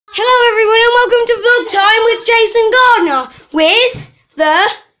Hello everyone and welcome to Vlog Time with Jason Gardner with the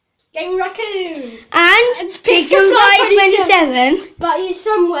Gaming Raccoon and Pixelfly27. But he's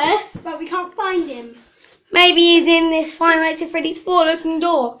somewhere, but we can't find him. Maybe he's in this Five Nights at Freddy's 4 looking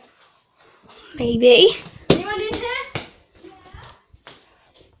door. Maybe. Anyone in here?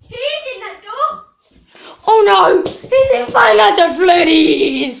 He's in that door. Oh no! He's in Five Nights at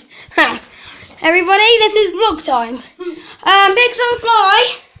Freddy's! Everybody, this is Vlog Time.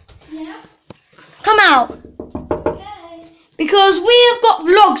 Pixelfly, Yeah. come out. Okay. Because we have got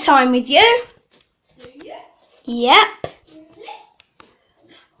Vlog Time with you. Do you? Yep.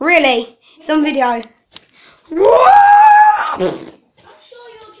 Really? It's on video. I'm sure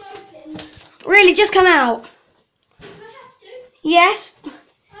you're joking. Really, just come out. Do I have to? Yes. Okay,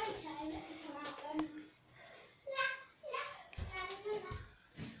 let me come out then.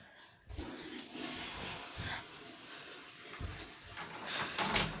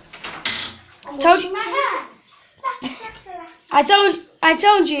 I'm Told washing my hands. I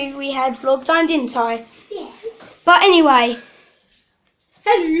told you we had Vlog Time, didn't I? Yes. But anyway,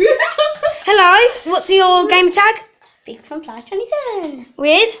 Hello. hello. What's your gamer tag? Pixelfly27.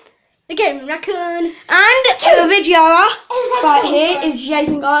 With The Gaming Raccoon. and the video right here is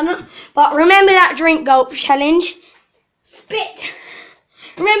Jason Gardner. But remember that drink gulp challenge. Spit.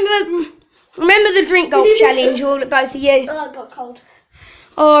 Remember the drink gulp challenge, all both of you. Oh, I got cold.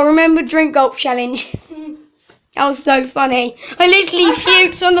 Oh, remember drink gulp challenge. That was so funny. I literally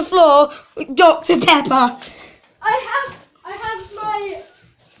puked on the floor with Dr. Pepper. I have my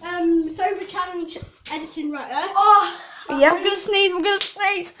sofa challenge editing right there. Oh, yeah. I'm gonna sneeze. I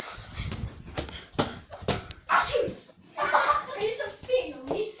need some spitting on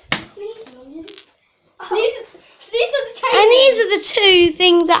me. Sneezing on you. Sneeze on the table. And these are the two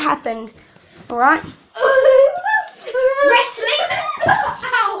things that happened. All right. Wrestling.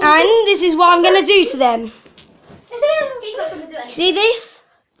 Ow. And this is what I'm gonna do to them. He's not going to do it. See this?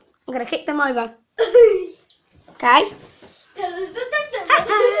 I'm gonna kick them over. Okay.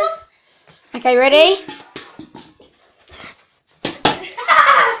 Okay, ready?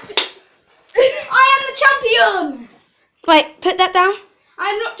 I am the champion. Wait, put that down. I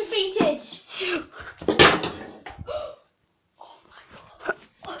am not defeated.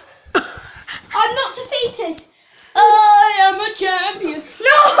 I'm not defeated. I am a champion.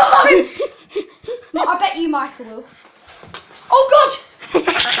 No! I bet you Michael will. Oh God!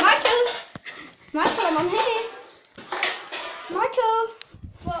 Michael, I'm on here. Michael,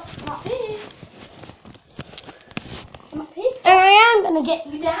 well, I'm up here. I'm up here. Here I am gonna get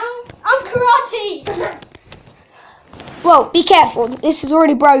you down. I'm karate. Whoa, be careful. This is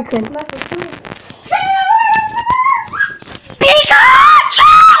already broken.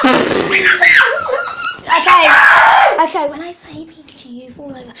 Okay, when I say Pikachu, you fall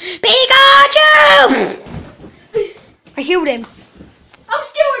over. Pikachu! I healed him. I'm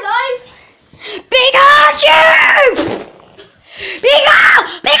still alive. Pikachu! Pika!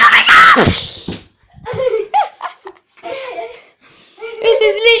 This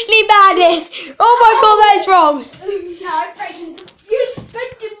is literally madness. Oh my god, that's wrong. No, I'm breaking. You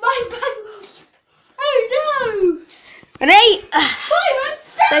inspected my bangs. Oh no! Ready? Simon,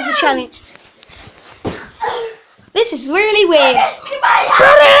 Sofa challenge. This is really weird.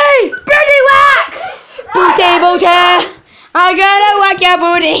 Ready? Booty whack! Booty. I'm gonna whack your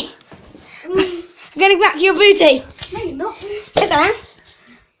booty. I'm gonna whack your booty. No, you're not. Yes, I am.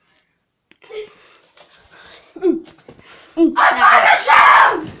 I'm Simon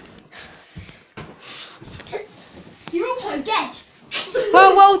Sam! You're also dead.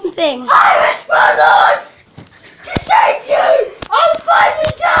 One thing. I risked my life to save you. I'll fight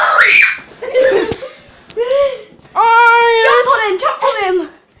it down. Jump on him.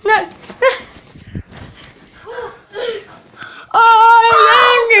 No.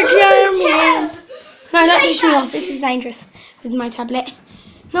 I'm the champion. No, don't push me off. This is dangerous with my tablet.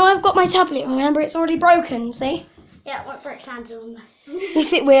 No, I've got my tablet. Remember, it's already broken. See? Yeah, it won't break handle on there.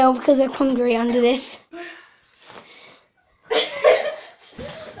 Yes, it will because they're hungry under this.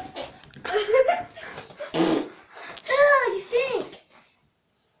 Oh, you stink.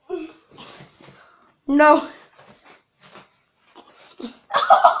 No.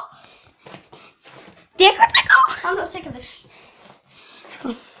 I'm not taking this.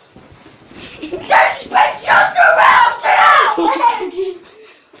 Disrespect your surroundings!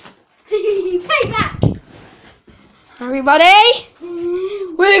 Payback! Everybody,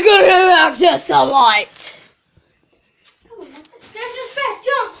 we're gonna access the light. Disrespect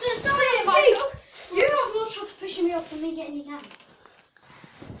your surroundings, Michael! You have more chance of pushing me up than me getting you down.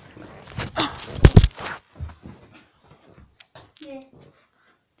 Yeah.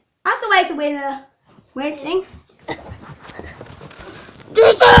 way to win a weird thing.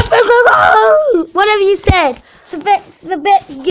 Whatever you said. It's a bit